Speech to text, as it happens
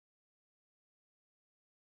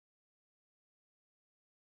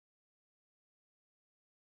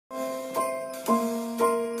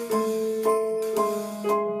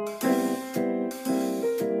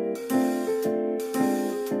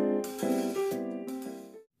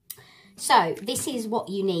So this is what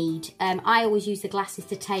you need. I always use the glasses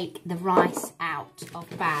to take the rice out of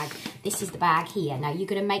the bag. This is the bag here. Now you're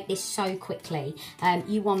going to make this so quickly.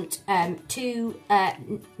 You want 2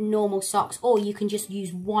 normal socks, or you can just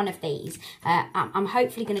use one of these. I'm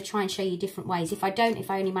hopefully going to try and show you different ways. If I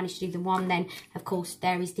only manage to do the one, then of course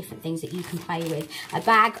there is different things that you can play with. A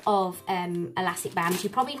bag of elastic bands.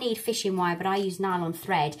 You probably need fishing wire, but I use nylon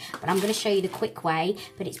thread. But I'm going to show you the quick way,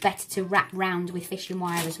 but it's better to wrap round with fishing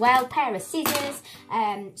wire as well. Pair of scissors,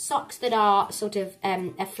 socks that are sort of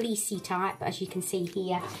a fleecy type, as you can see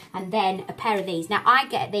here, and then a pair of these. Now I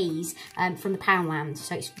get these from the Poundland,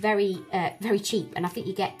 so it's very cheap, and I think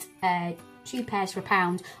you get 2 pairs for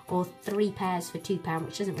 £1 or 3 pairs for £2,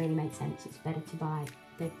 which doesn't really make sense. It's better to buy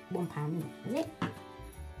the £1, is it?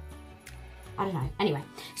 I don't know. Anyway,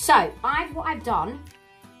 so what I've done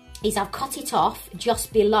is I've cut it off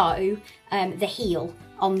just below the heel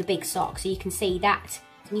on the big sock, so you can see that.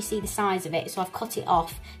 Can you see the size of it? So I've cut it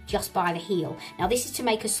off just by the heel. Now this is to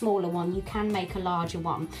make a smaller one. You can make a larger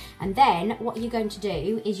one. And then what you're going to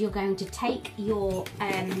do is you're going to take your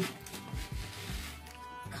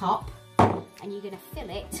cup and you're going to fill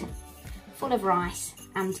it full of rice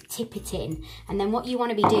and tip it in. And then what you want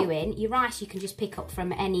to be doing, your rice you can just pick up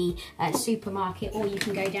from any supermarket, or you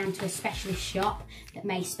can go down to a specialist shop that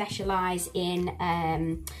may specialise in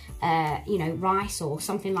you know, rice or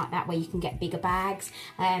something like that, where you can get bigger bags,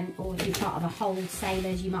 or if you're part of a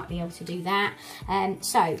wholesalers you might be able to do that.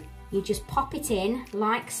 So you just pop it in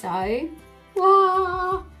like so.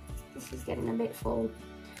 Whoa, this is getting a bit full.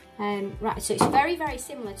 Right, so it's very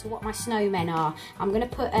similar to what my snowmen are. I'm going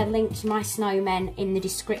to put a link to my snowmen in the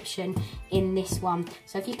description in this one.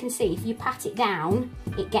 So if you can see, if you pat it down,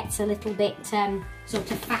 it gets a little bit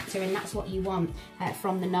sort of fatter, and that's what you want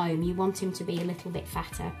from the gnome. You want him to be a little bit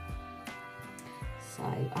fatter. So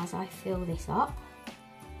as I fill this up,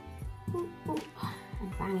 and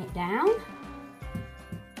bang it down.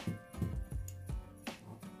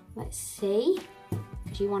 Let's see,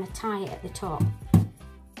 because you want to tie it at the top.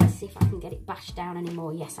 See if I can get it bashed down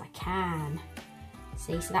anymore. Yes, I can.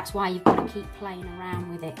 See, so that's why you've got to keep playing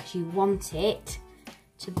around with it, because you want it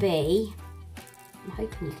to be, I'm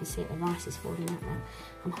hoping you can see it, the rice is falling out now.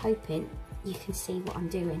 I'm hoping you can see what I'm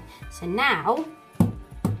doing. So now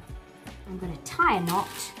I'm going to tie a knot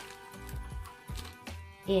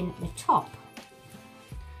in the top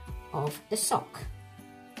of the sock,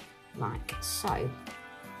 like so.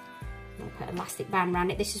 I'll put an elastic band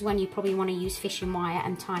around it. This is when you probably want to use fishing wire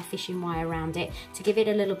and tie fishing wire around it to give it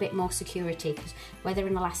a little bit more security, because whether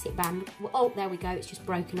an elastic band, oh there we go, it's just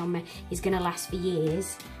broken on me, is going to last for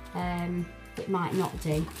years. It might not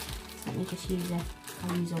do. So let me just use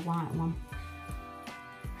I'll use a white one.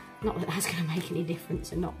 Not that that's going to make any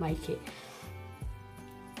difference and not make it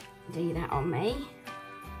do that on me.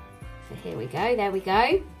 So here we go, there we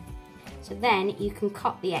go. So then you can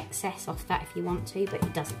cut the excess off that if you want to, but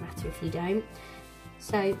it doesn't matter if you don't.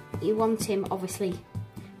 So you want him obviously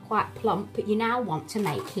quite plump, but you now want to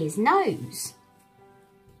make his nose.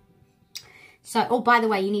 So, oh, by the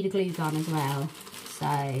way, you need a glue gun as well. So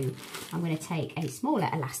I'm going to take a smaller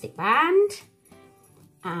elastic band,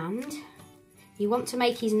 and you want to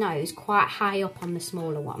make his nose quite high up on the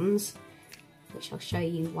smaller ones, which I'll show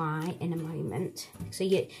you why in a moment. So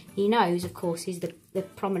your nose, of course, is the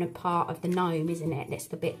prominent part of the gnome, isn't it? That's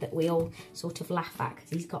the bit that we all sort of laugh at,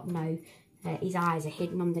 because he's got no, his eyes are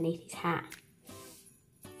hidden underneath his hat.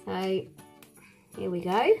 So here we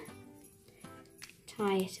go.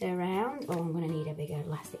 Tie it around. Oh, I'm going to need a bigger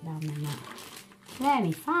elastic band than that. Let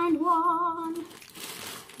me find one.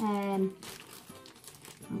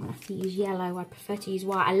 I'm going to have to use yellow. I prefer to use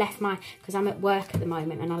white. I left my, because I'm at work at the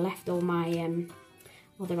moment, and I left all my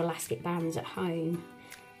other elastic bands at home.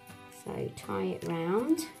 So tie it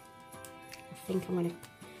round. I think I'm going to,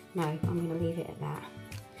 no, I'm going to leave it at that.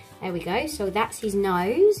 There we go. So that's his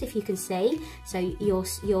nose, if you can see. So your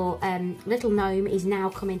little gnome is now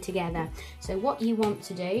coming together. So what you want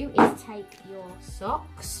to do is take your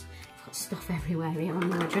socks. Stuff everywhere here.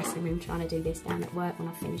 I'm in the dressing room trying to do this down at work when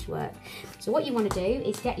I finish work. So what you want to do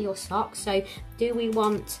is get your socks. So do we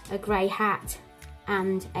want a grey hat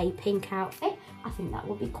and a pink outfit? I think that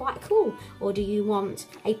would be quite cool. Or do you want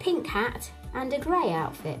a pink hat and a grey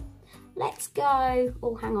outfit? Let's go.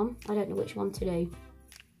 Oh, hang on. I don't know which one to do.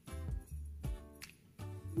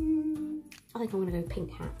 I think I'm going to go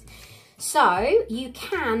pink hat. So you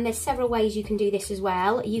can, there's several ways you can do this as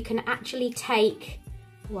well. You can actually take,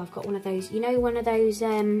 oh, I've got one of those, you know, one of those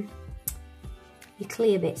your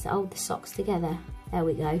clear bits that hold the socks together. There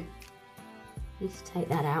we go. Need to take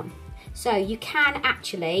that out. So you can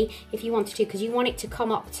actually, if you wanted to, because you want it to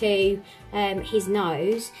come up to his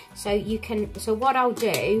nose, so you can, so what I'll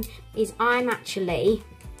do is I'm actually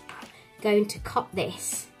going to cut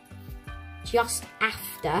this just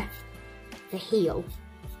after the heel.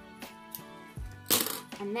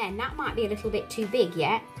 And then that might be a little bit too big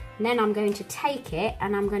yet. And then I'm going to take it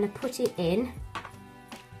and I'm going to put it in.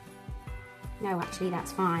 No, actually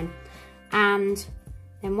that's fine. And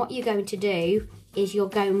then what you're going to do is you're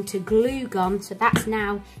going to glue gun, so that's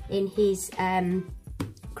now in his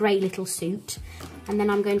grey little suit. And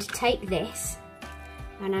then I'm going to take this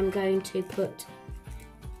and I'm going to put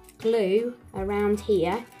glue around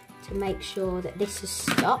here to make sure that this is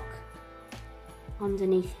stuck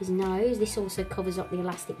underneath his nose. This also covers up the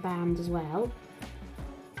elastic band as well.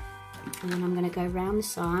 And then I'm going to go around the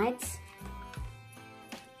sides,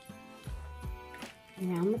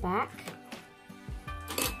 around the back,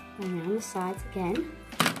 and around the sides again.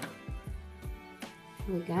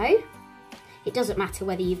 There we go. It doesn't matter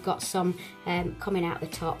whether you've got some coming out the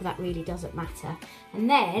top, that really doesn't matter. And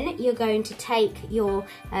then you're going to take your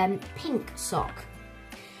pink sock.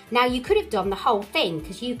 Now you could have done the whole thing,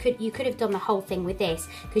 because you could have done the whole thing with this,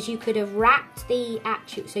 because you could have wrapped the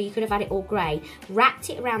actual, so you could have had it all grey, wrapped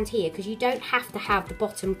it around here, because you don't have to have the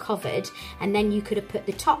bottom covered, and then you could have put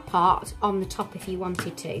the top part on the top if you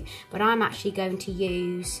wanted to. But I'm actually going to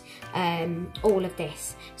use all of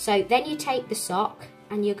this. So then you take the sock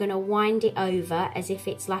and you're going to wind it over as if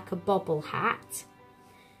it's like a bobble hat,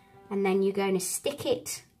 and then you're going to stick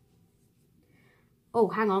it. Oh,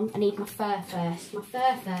 hang on, I need my fur first. My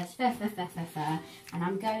fur first, fur. And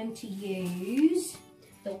I'm going to use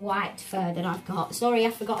the white fur that I've got. Sorry, I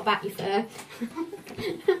forgot about your fur.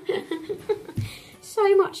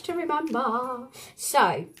 So much to remember.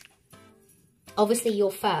 So, obviously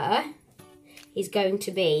your fur is going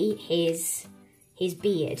to be his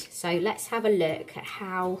beard. So let's have a look at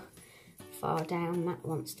how far down that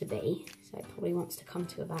wants to be. So it probably wants to come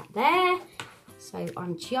to about there. So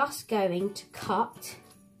I'm just going to cut,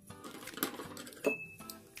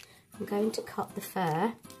 I'm going to cut the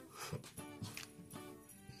fur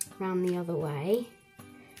round the other way.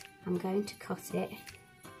 I'm going to cut it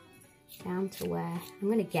down to where, I'm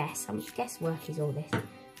going to guess, guesswork is all this.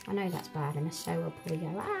 I know that's bad and a sew will probably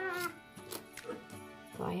go, ah!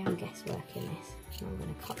 But I am guessworking this. And I'm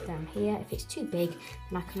going to cut down here. If it's too big,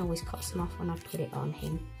 then I can always cut some off when I put it on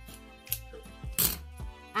him.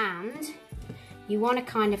 And you want to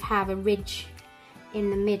kind of have a ridge in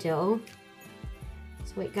the middle,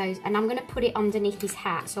 so it goes, and I'm going to put it underneath his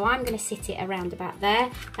hat, so I'm going to sit it around about there.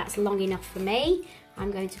 That's long enough for me.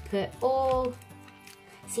 I'm going to put all,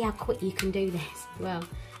 see how quick you can do this as well. So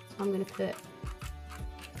I'm going to put,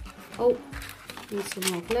 oh, need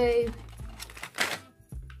some more glue.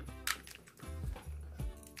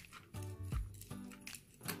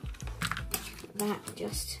 That,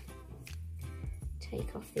 just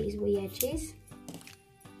take off these wee edges.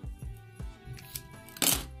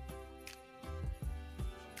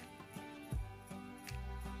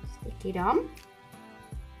 Stick it on.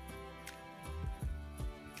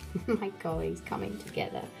 Oh my God, he's coming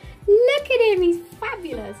together. Look at him, he's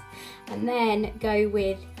fabulous. And then go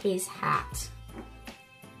with his hat.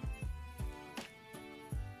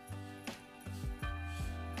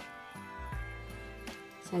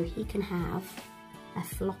 So he can have a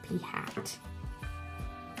floppy hat.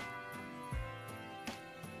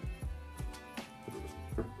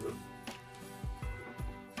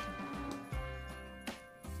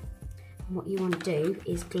 And what you want to do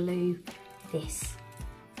is glue this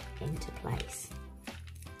into place.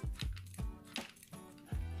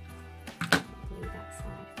 Glue that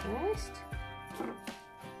side first.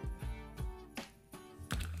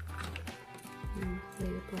 And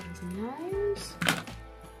glue above his nose.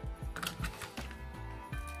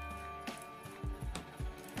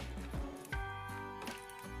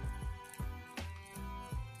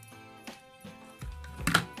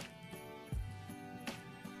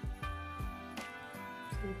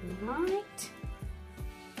 Right,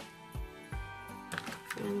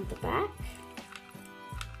 and the back.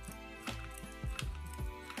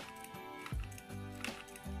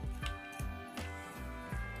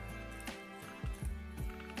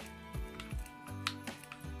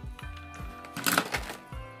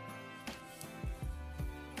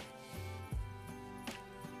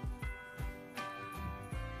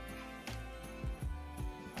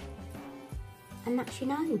 And that's your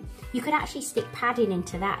gnome. You could actually stick padding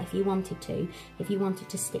into that if you wanted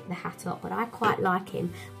to stick the hat up, but I quite like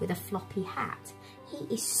him with a floppy hat.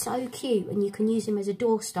 He is so cute, and you can use him as a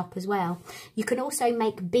doorstop as well. You can also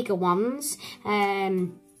make bigger ones, a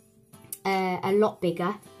lot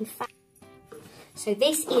bigger. In fact, So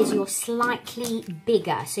this is your slightly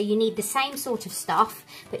bigger. So you need the same sort of stuff,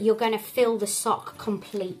 but you're going to fill the sock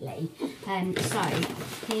completely. So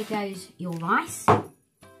here goes your rice. And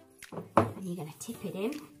you're going to tip it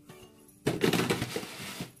in.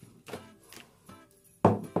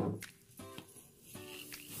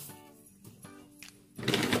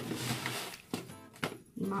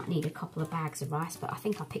 You might need a couple of bags of rice, but I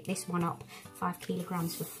think I picked this one up 5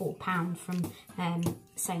 kilograms for £4 from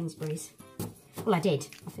Sainsbury's. Well, I did,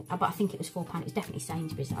 but I think it was £4. It was definitely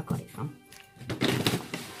Sainsbury's that I got it from.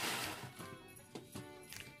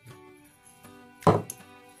 There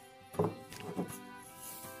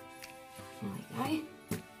we go.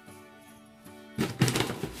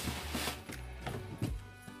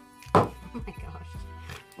 Oh my gosh.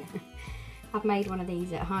 I've made one of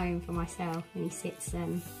these at home for myself, and he sits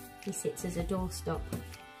as a doorstop.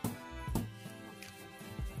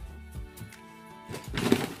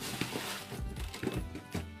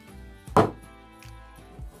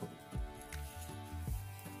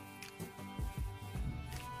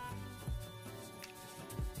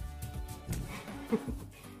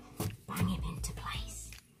 Bang him into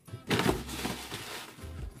place.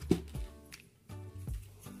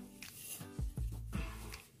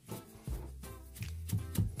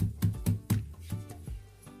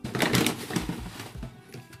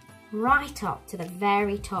 Right up to the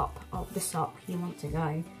very top of the sock you want to go.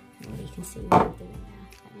 Well, you can see what I'm doing now.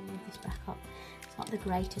 Let me move this back up. It's not the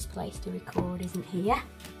greatest place to record, isn't here?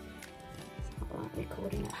 It's not like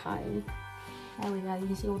recording at home. There we go, you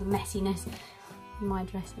can see all the messiness in my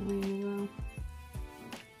dressing room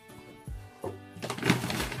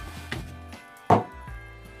as well.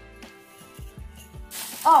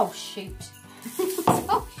 Oh shoot.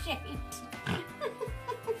 Oh shoot.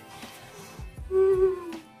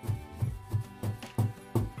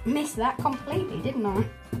 Missed that completely, didn't I?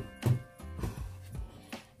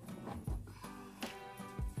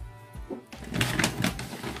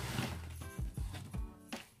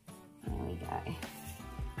 There we go.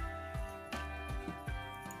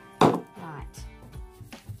 Right.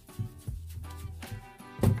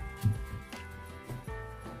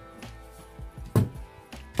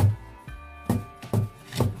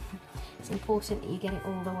 It's important that you get it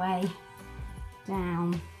all the way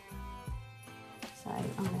down. So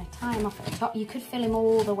I'm going to tie him off at the top. You could fill him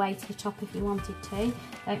all the way to the top if you wanted to.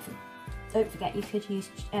 Don't forget you could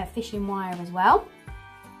use fishing wire as well.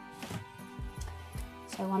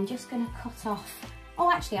 So I'm just going to cut off.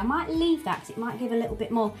 Oh, actually, I might leave that because it might give a little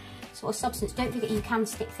bit more sort of substance. Don't forget you can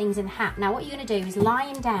stick things in the hat. Now what you're going to do is lie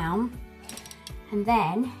him down, and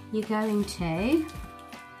then you're going to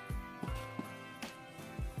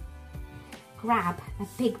grab a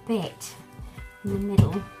big bit in the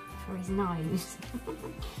middle for his nose.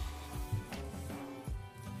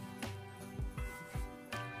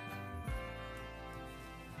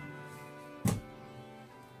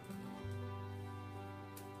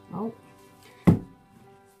 Oh.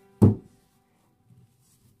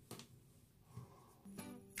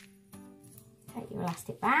 Take your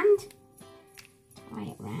elastic band, tie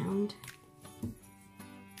it round.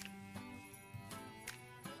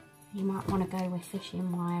 You might want to go with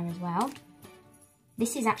fishing wire as well.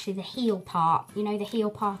 This is actually the heel part, you know, the heel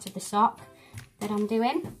part of the sock that I'm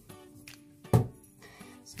doing.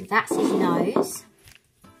 So that's his nose.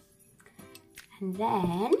 And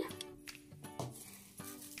then,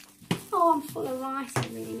 oh, I'm full of rice. I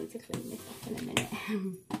really need to clean this up in a minute.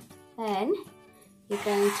 Then you're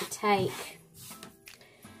going to take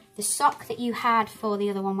the sock that you had for the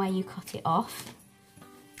other one where you cut it off,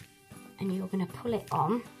 and you're going to pull it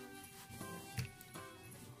on.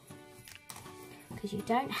 Because you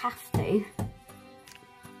don't have to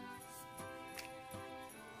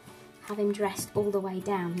have him dressed all the way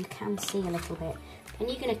down. You can see a little bit. Then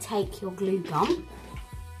you're going to take your glue gun.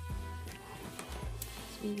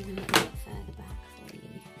 Let's move it a little bit further back for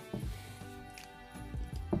you.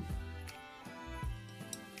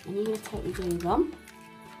 And you're going to take your glue gun,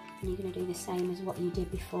 and you're going to do the same as what you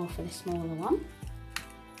did before for the smaller one.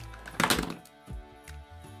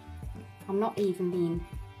 I'm not even being,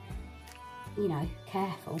 you know,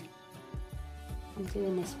 careful. I'm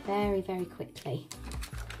doing this very, very quickly.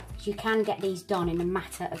 You can get these done in a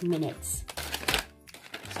matter of minutes.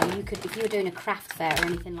 So you could, if you were doing a craft fair or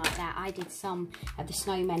anything like that, I did some of the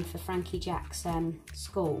snowmen for Frankie Jack's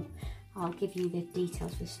school. I'll give you the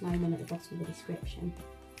details for the snowmen at the bottom of the description.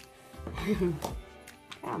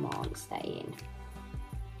 Come on, stay in.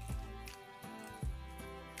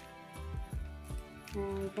 There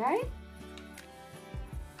we go.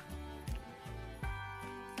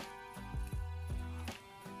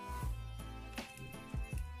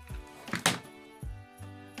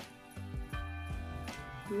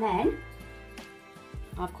 And then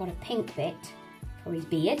I've got a pink bit for his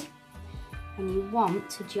beard, and you want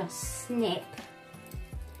to just snip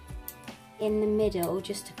in the middle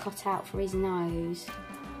just to cut out for his nose.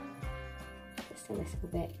 Just a little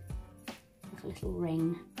bit, like a little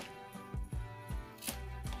ring,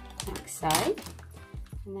 like so.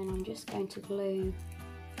 And then I'm just going to glue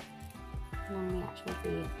along the actual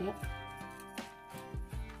beard bit.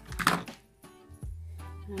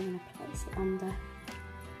 And I'm going to place it under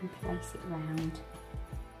and place it round.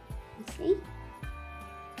 You see?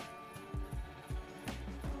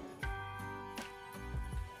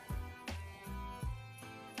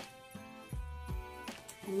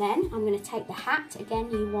 And then I'm going to take the hat. Again,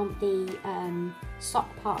 you want the sock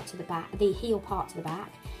part to the back, the heel part to the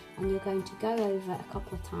back, and you're going to go over a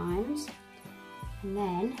couple of times. And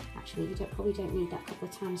then, actually, you probably don't need that couple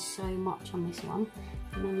of times so much on this one.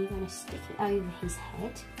 And then you're going to stick it over his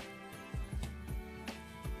head.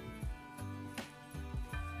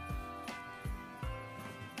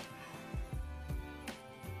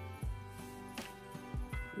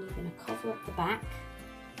 And you're going to cover up the back.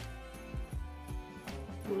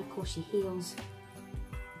 And of course your heels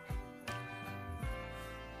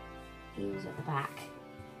at the back.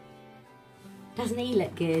 Doesn't he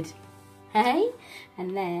look good? Hey?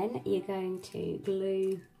 And then you're going to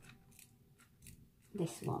glue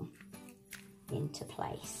this one into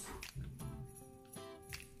place.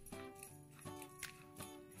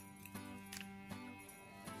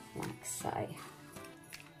 Like so.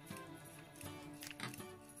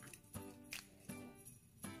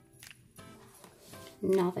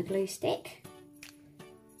 Another glue stick.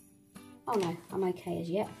 Oh no, I'm okay as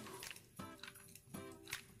yet.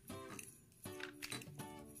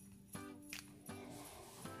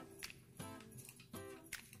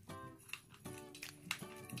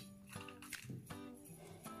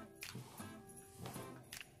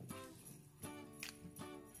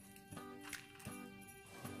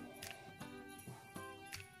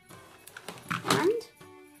 And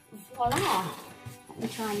voila! Let me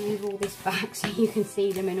try and move all this back so you can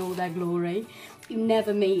see them in all their glory. You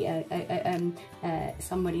never meet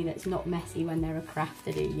somebody that's not messy when they're a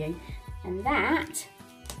crafter, do you? And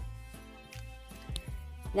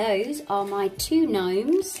those are my two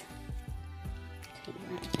gnomes. Take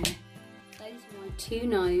that there. Those are my two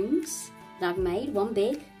gnomes that I've made, one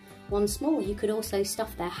big, one small. You could also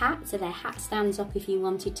stuff their hat, so their hat stands up if you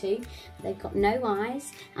wanted to. They've got no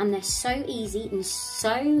eyes, and they're so easy and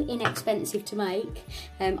so inexpensive to make.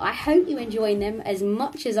 I hope you enjoy them as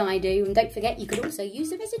much as I do, and don't forget you could also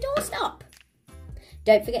use them as a doorstop.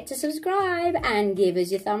 Don't forget to subscribe and give us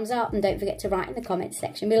your thumbs up, and don't forget to write in the comments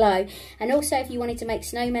section below. And also, if you wanted to make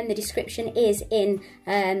snowmen, the description is in,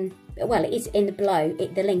 well, it is in the below.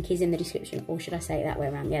 The link is in the description, or should I say it that way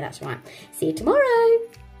around? Yeah, that's right. See you tomorrow.